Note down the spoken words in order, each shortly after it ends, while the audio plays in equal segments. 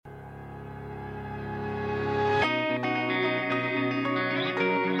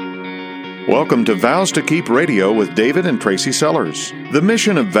Welcome to Vows to Keep Radio with David and Tracy Sellers. The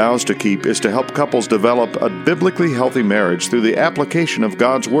mission of Vows to Keep is to help couples develop a biblically healthy marriage through the application of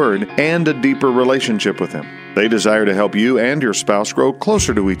God's Word and a deeper relationship with Him. They desire to help you and your spouse grow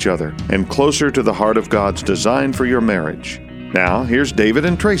closer to each other and closer to the heart of God's design for your marriage. Now, here's David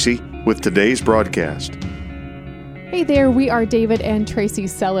and Tracy with today's broadcast. Hey there, we are David and Tracy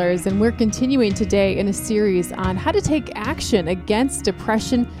Sellers, and we're continuing today in a series on how to take action against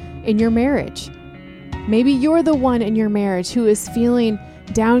depression in your marriage. Maybe you're the one in your marriage who is feeling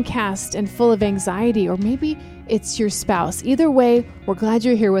downcast and full of anxiety, or maybe it's your spouse. Either way, we're glad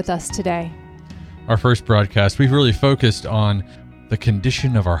you're here with us today. Our first broadcast, we've really focused on the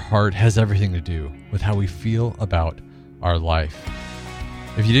condition of our heart has everything to do with how we feel about our life.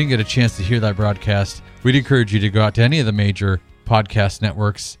 If you didn't get a chance to hear that broadcast, we'd encourage you to go out to any of the major podcast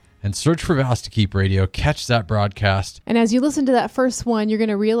networks and search for Vows to Keep Radio, catch that broadcast. And as you listen to that first one, you're going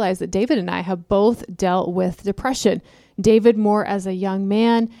to realize that David and I have both dealt with depression. David more as a young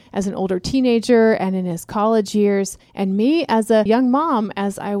man, as an older teenager, and in his college years, and me as a young mom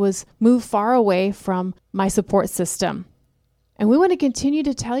as I was moved far away from my support system. And we want to continue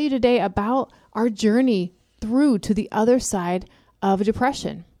to tell you today about our journey through to the other side of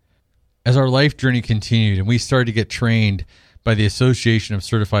depression. As our life journey continued and we started to get trained by the Association of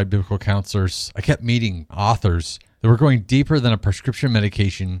Certified Biblical Counselors, I kept meeting authors that were going deeper than a prescription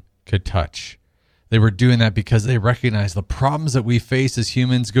medication could touch. They were doing that because they recognized the problems that we face as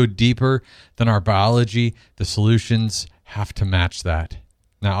humans go deeper than our biology. The solutions have to match that.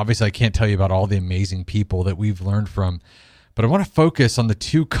 Now, obviously, I can't tell you about all the amazing people that we've learned from, but I want to focus on the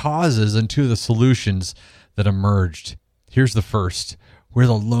two causes and two of the solutions that emerged. Here's the first. We're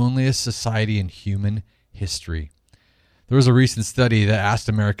the loneliest society in human history. There was a recent study that asked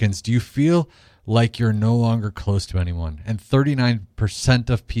Americans, do you feel like you're no longer close to anyone? And 39%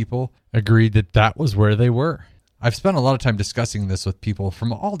 of people agreed that that was where they were. I've spent a lot of time discussing this with people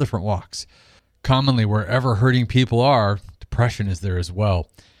from all different walks. Commonly, wherever hurting people are, depression is there as well.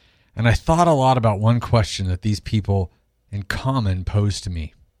 And I thought a lot about one question that these people in common posed to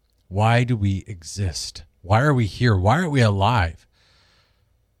me. Why do we exist? Why are we here? Why are we alive?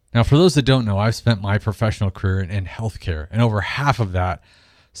 Now, for those that don't know, I've spent my professional career in healthcare, and over half of that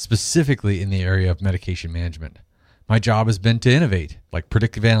specifically in the area of medication management. My job has been to innovate, like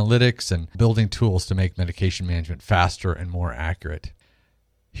predictive analytics and building tools to make medication management faster and more accurate.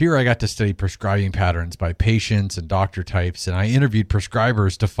 Here I got to study prescribing patterns by patients and doctor types, and I interviewed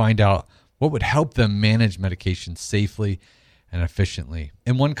prescribers to find out what would help them manage medication safely and efficiently.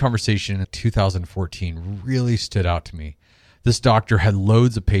 And one conversation in 2014 really stood out to me. This doctor had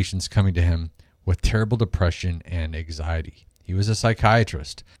loads of patients coming to him with terrible depression and anxiety. He was a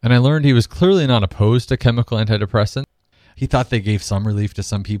psychiatrist, and I learned he was clearly not opposed to chemical antidepressants. He thought they gave some relief to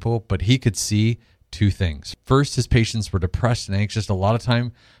some people, but he could see two things. First, his patients were depressed and anxious a lot of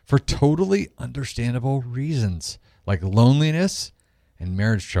time for totally understandable reasons, like loneliness and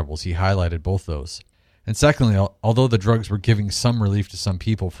marriage troubles. He highlighted both those. And secondly, although the drugs were giving some relief to some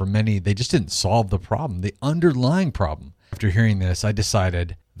people, for many, they just didn't solve the problem, the underlying problem. After hearing this, I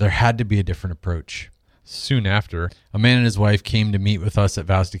decided there had to be a different approach. Soon after, a man and his wife came to meet with us at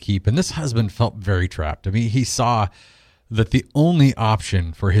Vows to Keep, and this husband felt very trapped. I mean, he saw that the only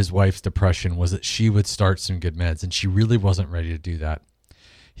option for his wife's depression was that she would start some good meds, and she really wasn't ready to do that.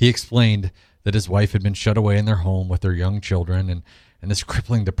 He explained that his wife had been shut away in their home with their young children, and this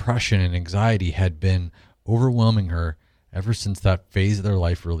crippling depression and anxiety had been overwhelming her ever since that phase of their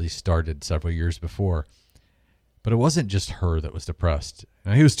life really started several years before. But it wasn't just her that was depressed.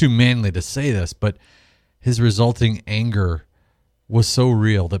 Now, he was too manly to say this, but his resulting anger was so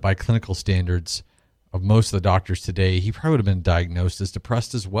real that by clinical standards of most of the doctors today, he probably would have been diagnosed as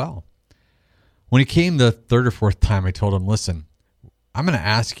depressed as well. When he came the third or fourth time, I told him, listen, I'm going to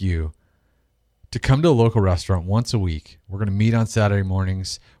ask you to come to a local restaurant once a week. We're going to meet on Saturday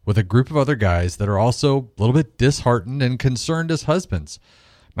mornings with a group of other guys that are also a little bit disheartened and concerned as husbands.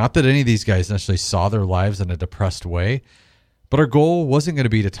 Not that any of these guys necessarily saw their lives in a depressed way, but our goal wasn't going to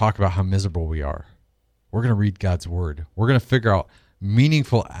be to talk about how miserable we are. We're going to read God's word. We're going to figure out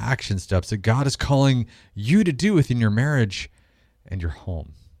meaningful action steps that God is calling you to do within your marriage and your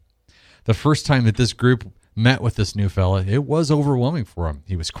home. The first time that this group met with this new fella, it was overwhelming for him.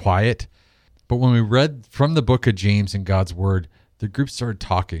 He was quiet. But when we read from the book of James in God's word, the group started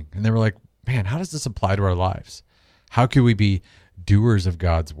talking, and they were like, man, how does this apply to our lives? How can we be doers of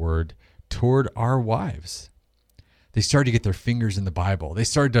God's word toward our wives? They started to get their fingers in the Bible. They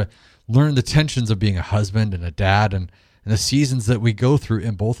started to learn the tensions of being a husband and a dad and the seasons that we go through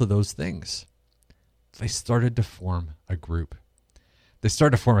in both of those things. They started to form a group. They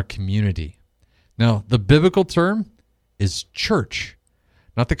started to form a community. Now, the biblical term is church,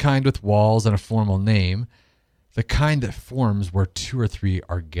 not the kind with walls and a formal name, the kind that forms where 2 or 3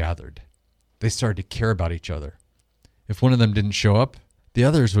 are gathered. They started to care about each other. If one of them didn't show up, the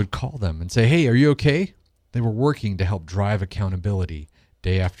others would call them and say, "Hey, are you okay?" They were working to help drive accountability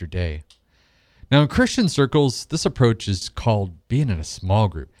day after day. Now, in Christian circles, this approach is called being in a small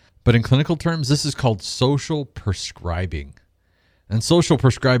group. But in clinical terms, this is called social prescribing. And social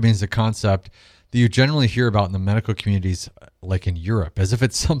prescribing is a concept that you generally hear about in the medical communities, like in Europe, as if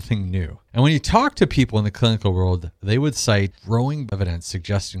it's something new. And when you talk to people in the clinical world, they would cite growing evidence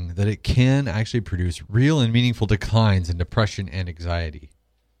suggesting that it can actually produce real and meaningful declines in depression and anxiety.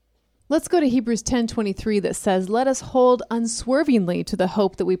 Let's go to Hebrews 10:23 that says, "Let us hold unswervingly to the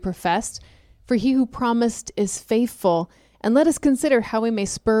hope that we professed, for he who promised is faithful. And let us consider how we may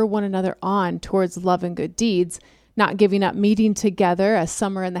spur one another on towards love and good deeds, not giving up meeting together as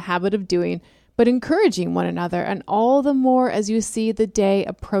some are in the habit of doing, but encouraging one another, and all the more as you see the day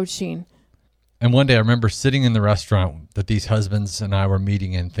approaching." And one day I remember sitting in the restaurant that these husbands and I were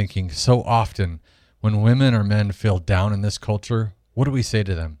meeting in, thinking so often when women or men feel down in this culture, what do we say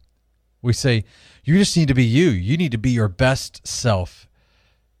to them? We say, you just need to be you. You need to be your best self.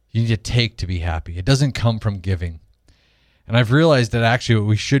 You need to take to be happy. It doesn't come from giving. And I've realized that actually what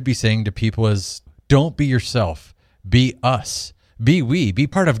we should be saying to people is, don't be yourself. Be us. Be we. Be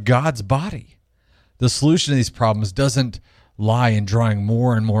part of God's body. The solution to these problems doesn't lie in drawing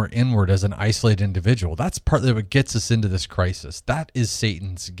more and more inward as an isolated individual. That's partly what gets us into this crisis. That is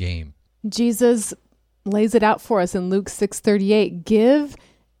Satan's game. Jesus lays it out for us in Luke 6:38. "Give,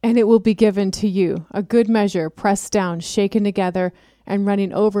 and it will be given to you. A good measure, pressed down, shaken together, and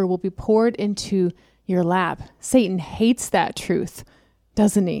running over will be poured into your lap." Satan hates that truth,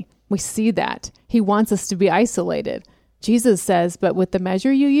 doesn't he? We see that. He wants us to be isolated. Jesus says, but with the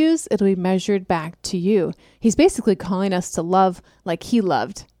measure you use, it'll be measured back to you. He's basically calling us to love like he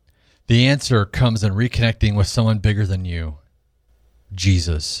loved. The answer comes in reconnecting with someone bigger than you,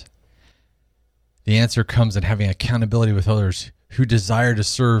 Jesus. The answer comes in having accountability with others who desire to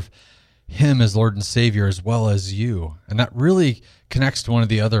serve him as Lord and Savior as well as you. And that really connects to one of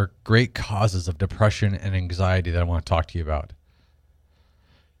the other great causes of depression and anxiety that I want to talk to you about.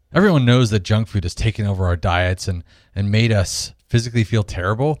 Everyone knows that junk food has taken over our diets and made us physically feel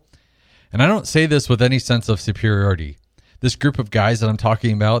terrible. And I don't say this with any sense of superiority. This group of guys that I'm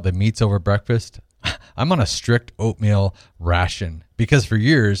talking about that meets over breakfast, I'm on a strict oatmeal ration because for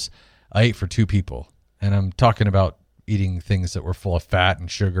years I ate for 2 people. And I'm talking about eating things that were full of fat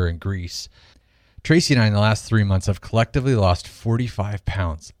and sugar and grease. Tracy and I in the last 3 months have collectively lost 45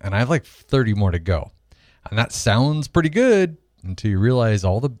 pounds, and I have like 30 more to go. And that sounds pretty good until you realize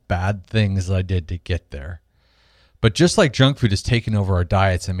all the bad things that I did to get there. But just like junk food has taken over our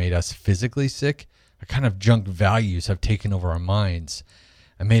diets and made us physically sick, a kind of junk values have taken over our minds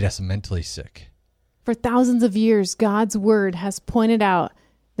and made us mentally sick. For thousands of years, God's word has pointed out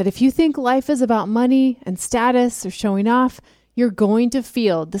that if you think life is about money and status or showing off, you're going to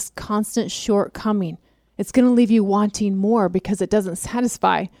feel this constant shortcoming. It's going to leave you wanting more because it doesn't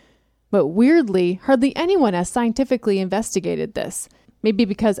satisfy. But weirdly, hardly anyone has scientifically investigated this. Maybe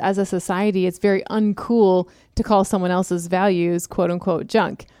because as a society, it's very uncool to call someone else's values, quote unquote,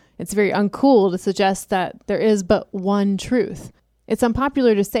 junk. It's very uncool to suggest that there is but one truth. It's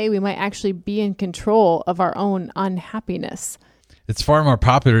unpopular to say we might actually be in control of our own unhappiness. It's far more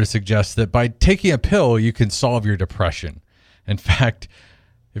popular to suggest that by taking a pill, you can solve your depression. In fact,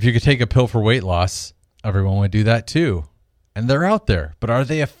 if you could take a pill for weight loss, everyone would do that too. And they're out there, but are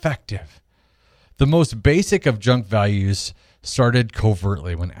they effective? The most basic of junk values started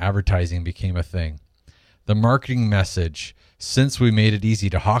covertly when advertising became a thing. The marketing message, since we made it easy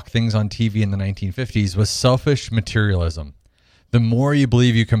to hawk things on TV in the 1950s, was selfish materialism. The more you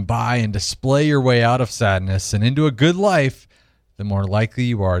believe you can buy and display your way out of sadness and into a good life, the more likely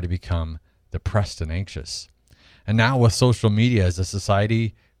you are to become depressed and anxious. And now with social media as a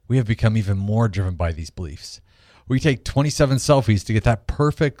society, we have become even more driven by these beliefs. We take 27 selfies to get that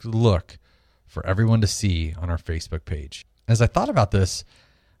perfect look for everyone to see on our Facebook page. As I thought about this,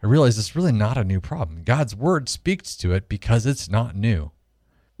 I realized it's really not a new problem. God's word speaks to it because it's not new.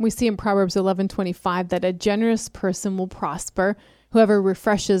 We see in Proverbs 11:25 that a generous person will prosper. Whoever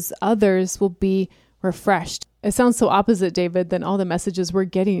refreshes others will be refreshed. It sounds so opposite, David, than all the messages we're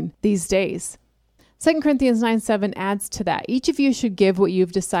getting these days. 2 Corinthians 9:7 adds to that. Each of you should give what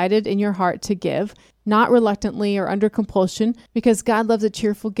you've decided in your heart to give, not reluctantly or under compulsion, because God loves a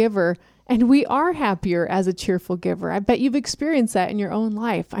cheerful giver. And we are happier as a cheerful giver. I bet you've experienced that in your own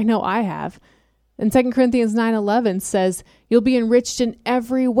life. I know I have. And 2 Corinthians 9:11 says, "You'll be enriched in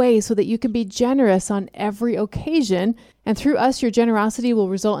every way so that you can be generous on every occasion, and through us your generosity will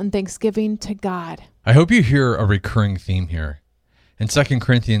result in thanksgiving to God." I hope you hear a recurring theme here. In 2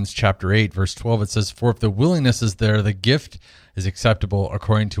 Corinthians chapter 8, verse 12, it says, "For if the willingness is there, the gift is acceptable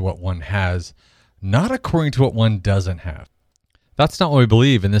according to what one has, not according to what one doesn't have." That's not what we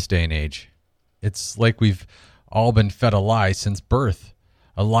believe in this day and age. It's like we've all been fed a lie since birth,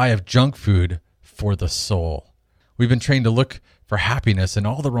 a lie of junk food for the soul. We've been trained to look for happiness in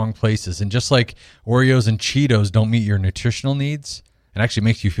all the wrong places. And just like Oreos and Cheetos don't meet your nutritional needs and actually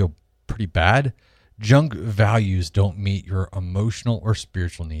makes you feel pretty bad, junk values don't meet your emotional or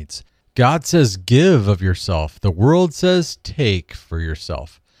spiritual needs. God says give of yourself. The world says take for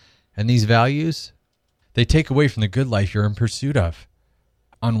yourself. And these values, they take away from the good life you're in pursuit of.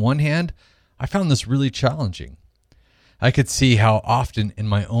 On one hand, I found this really challenging. I could see how often in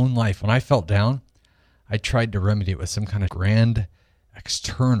my own life when I felt down, I tried to remedy it with some kind of grand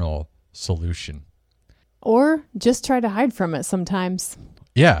external solution. Or just try to hide from it sometimes.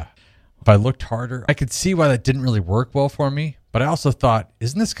 Yeah. If I looked harder, I could see why that didn't really work well for me. But I also thought,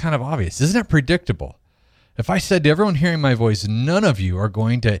 isn't this kind of obvious? Isn't it predictable? If I said to everyone hearing my voice, none of you are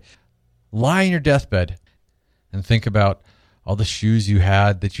going to lie in your deathbed and think about all the shoes you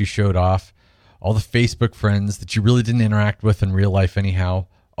had that you showed off, all the Facebook friends that you really didn't interact with in real life anyhow,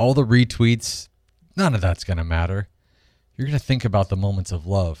 all the retweets, none of that's going to matter. You're going to think about the moments of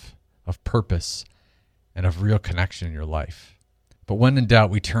love, of purpose, and of real connection in your life. But when in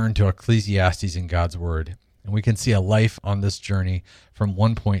doubt, we turn to Ecclesiastes in God's Word, and we can see a life on this journey from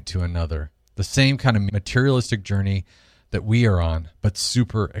one point to another. The same kind of materialistic journey that we are on, but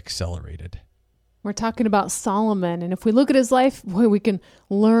super accelerated. We're talking about Solomon, and if we look at his life, boy, we can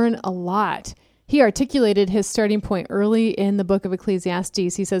learn a lot. He articulated his starting point early in the book of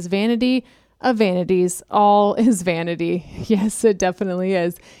Ecclesiastes. He says, "Vanity of vanities, all is vanity." Yes, it definitely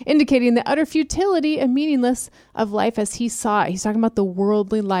is. Indicating the utter futility and meaningless of life as he saw it. He's talking about the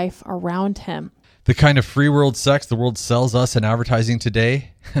worldly life around him. The kind of free world sex the world sells us in advertising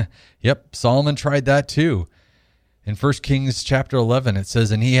today. Yep, Solomon tried that too. In 1 Kings chapter 11, it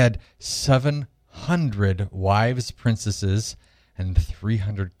says, "And he had 700 wives, princesses, and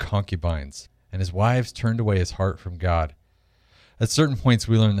 300 concubines. And his wives turned away his heart from God." At certain points,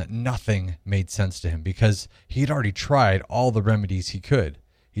 we learn that nothing made sense to him because he'd already tried all the remedies he could.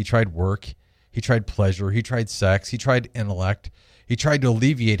 He tried work, he tried pleasure, he tried sex, he tried intellect. He tried to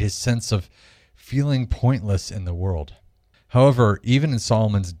alleviate his sense of feeling pointless in the world. However, even in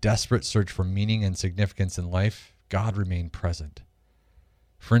Solomon's desperate search for meaning and significance in life, God remained present.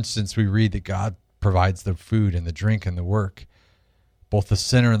 For instance, we read that God provides the food and the drink and the work. Both the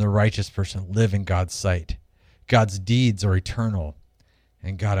sinner and the righteous person live in God's sight. God's deeds are eternal,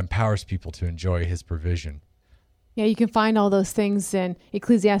 and God empowers people to enjoy his provision. Yeah, you can find all those things in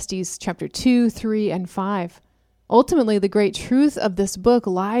Ecclesiastes chapter 2, 3, and 5. Ultimately, the great truth of this book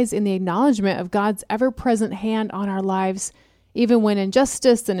lies in the acknowledgement of God's ever-present hand on our lives. Even when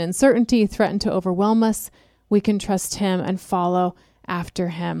injustice and uncertainty threaten to overwhelm us, we can trust him and follow after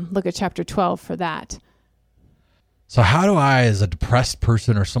him. Look at chapter 12 for that. So how do I, as a depressed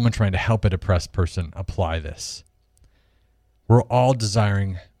person or someone trying to help a depressed person, apply this? We're all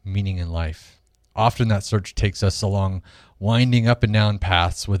desiring meaning in life. Often that search takes us along winding up and down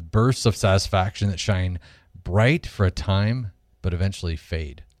paths with bursts of satisfaction that shine bright for a time, but eventually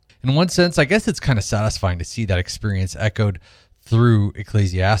fade. In one sense, I guess it's kind of satisfying to see that experience echoed through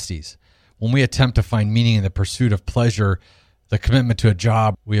Ecclesiastes. When we attempt to find meaning in the pursuit of pleasure, the commitment to a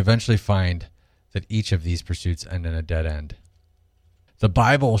job, we eventually find that each of these pursuits end in a dead end. The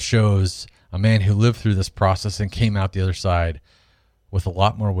Bible shows a man who lived through this process and came out the other side with a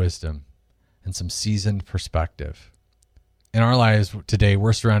lot more wisdom and some seasoned perspective. In our lives today,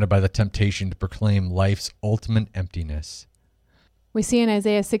 we're surrounded by the temptation to proclaim life's ultimate emptiness. We see in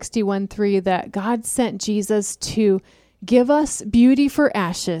Isaiah 61:3 that God sent Jesus to give us beauty for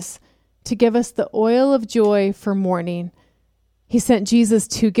ashes, to give us the oil of joy for mourning. He sent Jesus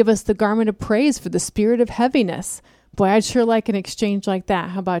to give us the garment of praise for the spirit of heaviness. Boy, I'd sure like an exchange like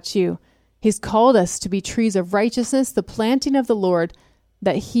that. How about you? He's called us to be trees of righteousness, the planting of the Lord,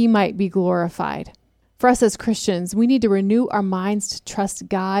 that he might be glorified. For us as Christians, we need to renew our minds to trust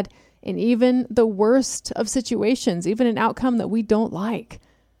God in even the worst of situations, even an outcome that we don't like.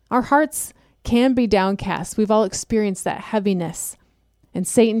 Our hearts can be downcast. We've all experienced that heaviness, and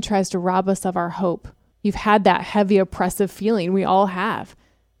Satan tries to rob us of our hope. You've had that heavy, oppressive feeling. We all have.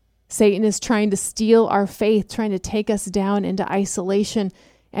 Satan is trying to steal our faith, trying to take us down into isolation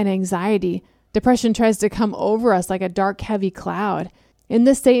and anxiety. Depression tries to come over us like a dark, heavy cloud. In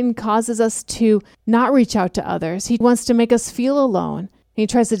this, Satan causes us to not reach out to others. He wants to make us feel alone, and he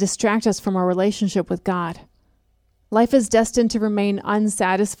tries to distract us from our relationship with God. Life is destined to remain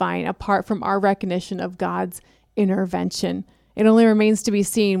unsatisfying apart from our recognition of God's intervention. It only remains to be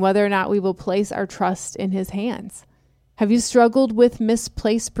seen whether or not we will place our trust in his hands. Have you struggled with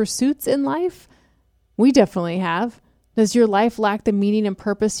misplaced pursuits in life? We definitely have. Does your life lack the meaning and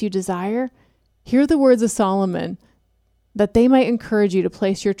purpose you desire? Hear the words of Solomon, that they might encourage you to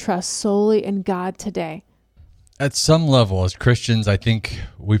place your trust solely in God today. At some level, as Christians, I think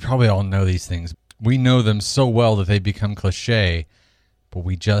we probably all know these things. We know them so well that they become cliche, but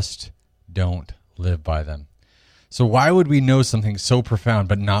we just don't live by them. So why would we know something so profound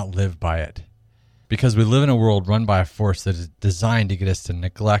but not live by it? Because we live in a world run by a force that is designed to get us to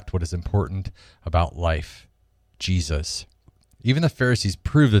neglect what is important about life, Jesus. Even the Pharisees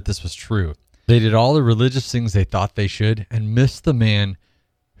proved that this was true. They did all the religious things they thought they should and missed the man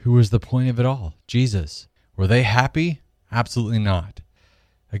who was the point of it all, Jesus. Were they happy? Absolutely not.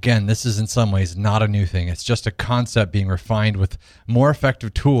 Again, this is in some ways not a new thing. It's just a concept being refined with more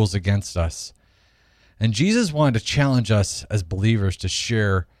effective tools against us. And Jesus wanted to challenge us as believers to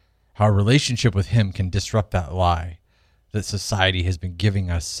share how our relationship with him can disrupt that lie that society has been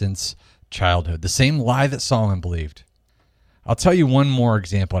giving us since childhood. The same lie that Solomon believed. I'll tell you one more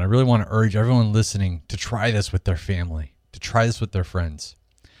example, and I really want to urge everyone listening to try this with their family, to try this with their friends.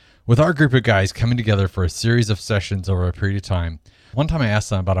 With our group of guys coming together for a series of sessions over a period of time, one time I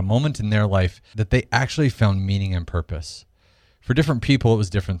asked them about a moment in their life that they actually found meaning and purpose. For different people, it was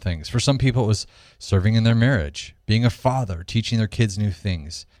different things. For some people, it was serving in their marriage, being a father, teaching their kids new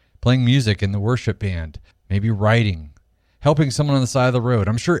things, playing music in the worship band, maybe writing, helping someone on the side of the road.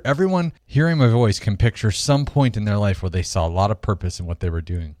 I'm sure everyone hearing my voice can picture some point in their life where they saw a lot of purpose in what they were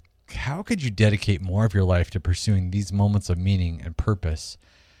doing. How could you dedicate more of your life to pursuing these moments of meaning and purpose,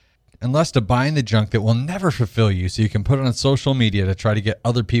 and less to buying the junk that will never fulfill you so you can put it on social media to try to get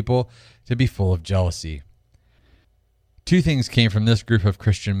other people to be full of jealousy? Two things came from this group of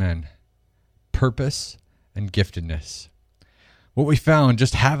Christian men: purpose and giftedness. What we found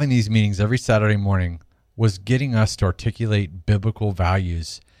just having these meetings every Saturday morning was getting us to articulate biblical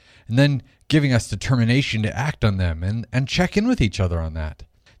values and then giving us determination to act on them and check in with each other on that.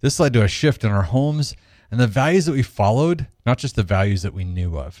 This led to a shift in our homes and the values that we followed, not just the values that we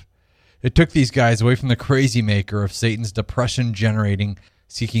knew of. It took these guys away from the crazy maker of Satan's depression-generating,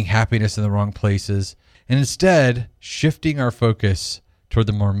 seeking happiness in the wrong places, and instead shifting our focus toward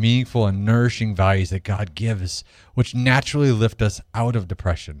the more meaningful and nourishing values that God gives, which naturally lift us out of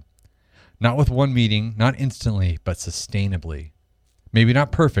depression. Not with one meeting, not instantly, but sustainably. Maybe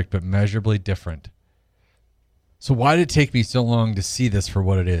not perfect, but measurably different. So why did it take me so long to see this for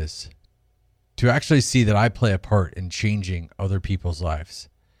what it is? To actually see that I play a part in changing other people's lives.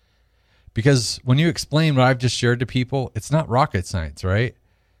 Because when you explain what I've just shared to people, it's not rocket science, right?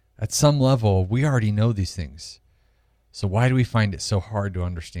 At some level, we already know these things. So why do we find it so hard to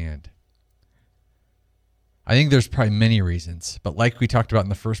understand? I think there's probably many reasons, but like we talked about in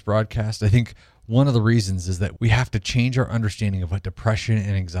the first broadcast, I think one of the reasons is that we have to change our understanding of what depression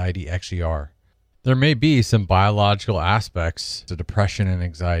and anxiety actually are. There may be some biological aspects to depression and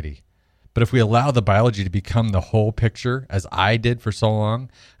anxiety, but if we allow the biology to become the whole picture, as I did for so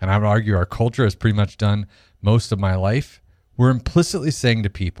long, and I would argue our culture has pretty much done most of my life, we're implicitly saying to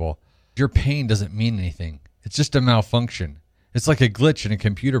people, your pain doesn't mean anything. It's just a malfunction. It's like a glitch in a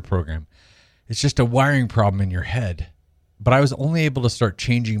computer program. It's just a wiring problem in your head. But I was only able to start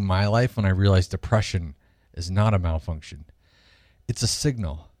changing my life when I realized depression is not a malfunction. It's a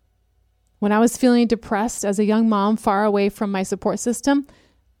signal. When I was feeling depressed as a young mom far away from my support system,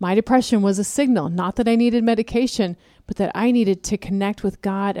 my depression was a signal, not that I needed medication, but that I needed to connect with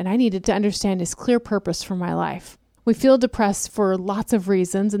God and I needed to understand his clear purpose for my life. We feel depressed for lots of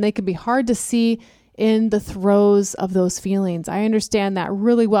reasons, and they can be hard to see in the throes of those feelings. I understand that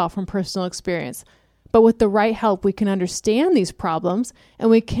really well from personal experience. But with the right help, we can understand these problems and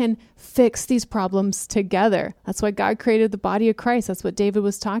we can fix these problems together. That's why God created the body of Christ. That's what David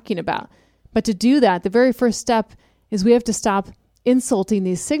was talking about. But to do that, the very first step is we have to stop insulting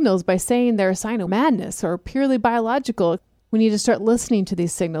these signals by saying they're a sign of madness or purely biological. We need to start listening to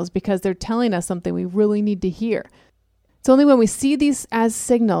these signals because they're telling us something we really need to hear. It's only when we see these as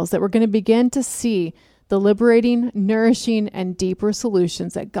signals that we're going to begin to see the liberating, nourishing, and deeper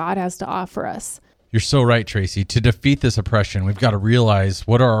solutions that God has to offer us. You're so right, Tracy. To defeat this oppression, we've got to realize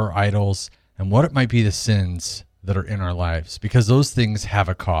what are our idols and what it might be the sins that are in our lives, because those things have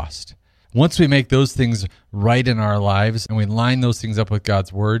a cost. Once we make those things right in our lives and we line those things up with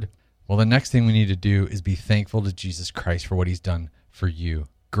God's word, well, the next thing we need to do is be thankful to Jesus Christ for what he's done for you.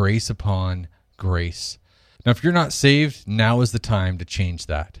 Grace upon grace. Now, if you're not saved, now is the time to change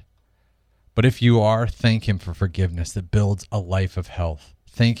that. But if you are, thank him for forgiveness that builds a life of health.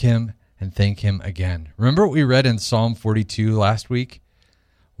 Thank him and thank him again. Remember what we read in Psalm 42 last week?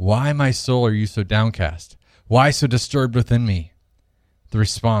 Why, my soul, are you so downcast? Why so disturbed within me? The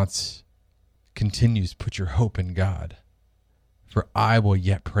response continues, put your hope in God. For I will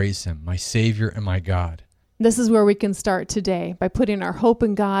yet praise him, my Savior and my God. This is where we can start today, by putting our hope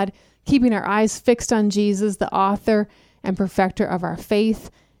in God, keeping our eyes fixed on Jesus, the author and perfecter of our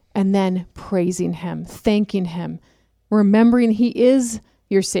faith, and then praising him, thanking him, remembering he is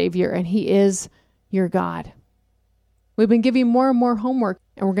your Savior and he is your God. We've been giving more and more homework,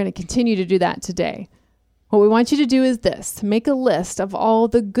 and we're going to continue to do that today. What we want you to do is this: make a list of all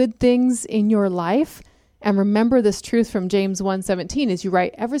the good things in your life, and remember this truth from James 1:17 as you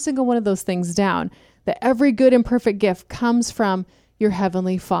write every single one of those things down, that every good and perfect gift comes from your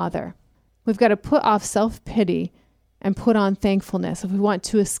heavenly Father. We've got to put off self-pity and put on thankfulness if we want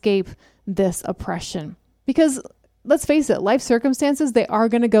to escape this oppression. Because let's face it, life circumstances, they are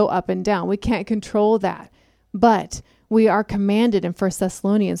going to go up and down. We can't control that. But we are commanded in 1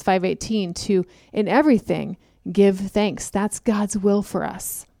 Thessalonians 5:18 to, in everything, give thanks. That's God's will for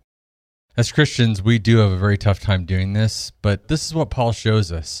us. As Christians, we do have a very tough time doing this, but this is what Paul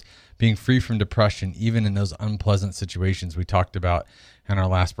shows us, being free from depression, even in those unpleasant situations we talked about in our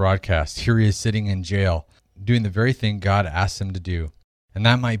last broadcast. Here he is sitting in jail, doing the very thing God asked him to do. And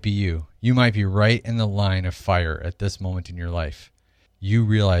that might be you. You might be right in the line of fire at this moment in your life. You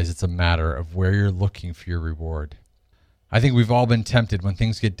realize it's a matter of where you're looking for your reward. I think we've all been tempted when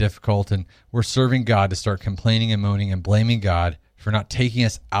things get difficult and we're serving God to start complaining and moaning and blaming God for not taking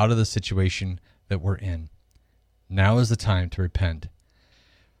us out of the situation that we're in. Now is the time to repent.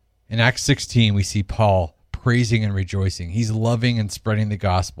 In Acts 16, we see Paul praising and rejoicing. He's loving and spreading the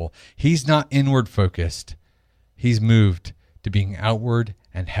gospel. He's not inward focused. He's moved to being outward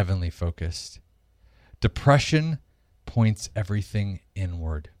and heavenly focused. Depression points everything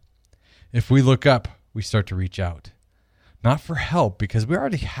inward. If we look up, we start to reach out. Not for help, because we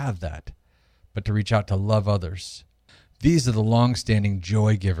already have that, but to reach out to love others. These are the long-standing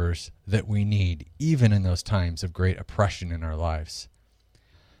joy givers that we need, even in those times of great oppression in our lives.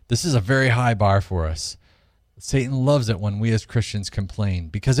 This is a very high bar for us. Satan loves it when we as Christians complain,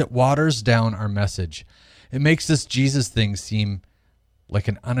 because it waters down our message. It makes this Jesus thing seem like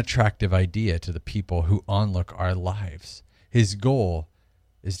an unattractive idea to the people who onlook our lives. His goal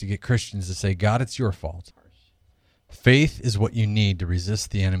is to get Christians to say, God, it's your fault. Faith is what you need to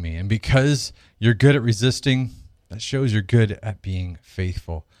resist the enemy. And because you're good at resisting, that shows you're good at being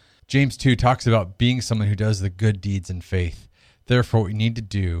faithful. James 2 talks about being someone who does the good deeds in faith. Therefore, what you need to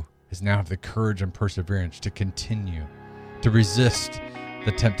do is now have the courage and perseverance to continue to resist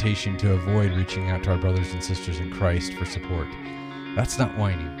the temptation to avoid reaching out to our brothers and sisters in Christ for support. That's not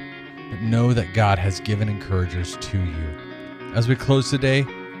whining, but know that God has given encouragers to you. As we close today,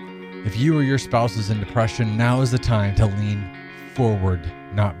 if you or your spouse is in depression, now is the time to lean forward,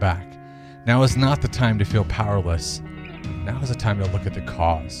 not back. Now is not the time to feel powerless. Now is the time to look at the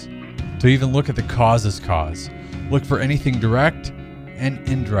cause. To even look at the cause's cause. Look for anything direct and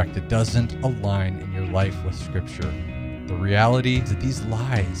indirect that doesn't align in your life with Scripture. The reality is that these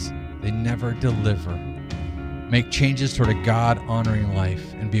lies, they never deliver. Make changes toward a God-honoring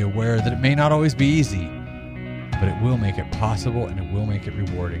life and be aware that it may not always be easy, but it will make it possible and it will make it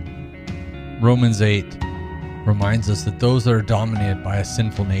rewarding. Romans 8 reminds us that those that are dominated by a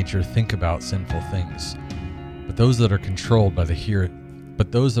sinful nature think about sinful things, but those that are controlled by the Holy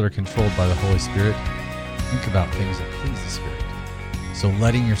Spirit think about things that please the Spirit. So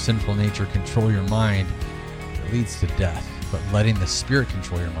letting your sinful nature control your mind, it leads to death, but letting the Spirit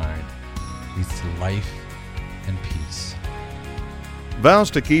control your mind leads to life and peace. Vows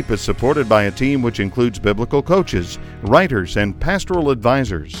to Keep is supported by a team which includes biblical coaches, writers, and pastoral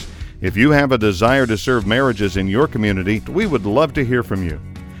advisors. If you have a desire to serve marriages in your community, we would love to hear from you.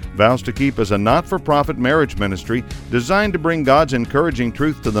 Vows to Keep is a not-for-profit marriage ministry designed to bring God's encouraging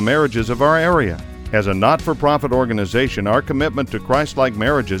truth to the marriages of our area. As a not-for-profit organization, our commitment to Christ-like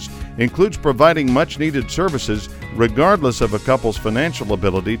marriages includes providing much-needed services regardless of a couple's financial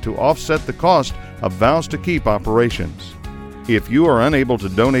ability to offset the cost of Vows to Keep operations. If you are unable to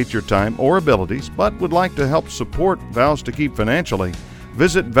donate your time or abilities but would like to help support Vows to Keep financially,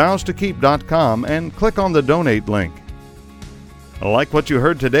 visit vowstokeep.com and click on the donate link. Like what you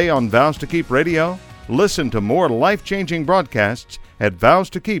heard today on Vows to Keep Radio? Listen to more life-changing broadcasts at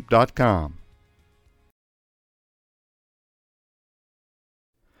vowstokeep.com.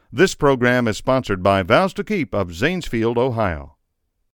 This program is sponsored by Vows to Keep of Zanesfield, Ohio.